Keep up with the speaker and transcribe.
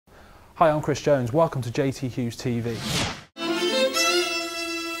Hi, I'm Chris Jones. Welcome to JT Hughes TV.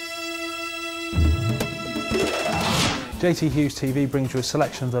 JT Hughes TV brings you a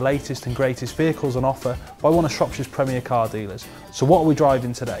selection of the latest and greatest vehicles on offer by one of Shropshire's premier car dealers. So what are we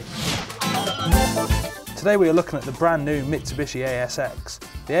driving today? Today we are looking at the brand new Mitsubishi ASX.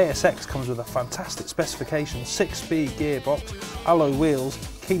 The ASX comes with a fantastic specification, 6-speed gearbox, alloy wheels,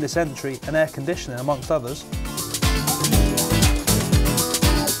 keyless entry and air conditioning amongst others.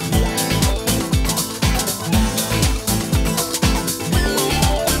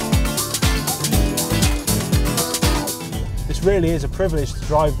 It really is a privilege to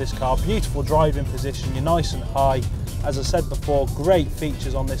drive this car. Beautiful driving position, you're nice and high. As I said before, great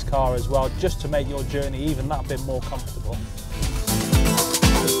features on this car as well, just to make your journey even that bit more comfortable.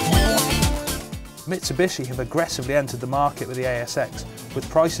 Mitsubishi have aggressively entered the market with the ASX, with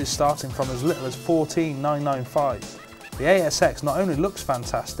prices starting from as little as $14,995. The ASX not only looks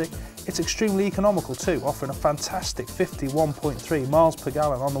fantastic, it's extremely economical too, offering a fantastic 51.3 miles per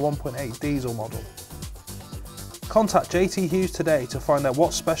gallon on the 1.8 diesel model. Contact JT Hughes today to find out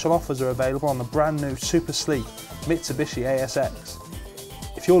what special offers are available on the brand new super sleek Mitsubishi ASX.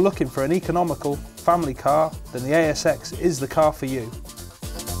 If you're looking for an economical family car, then the ASX is the car for you.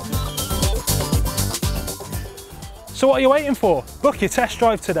 So what are you waiting for? Book your test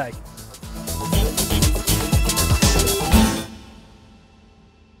drive today.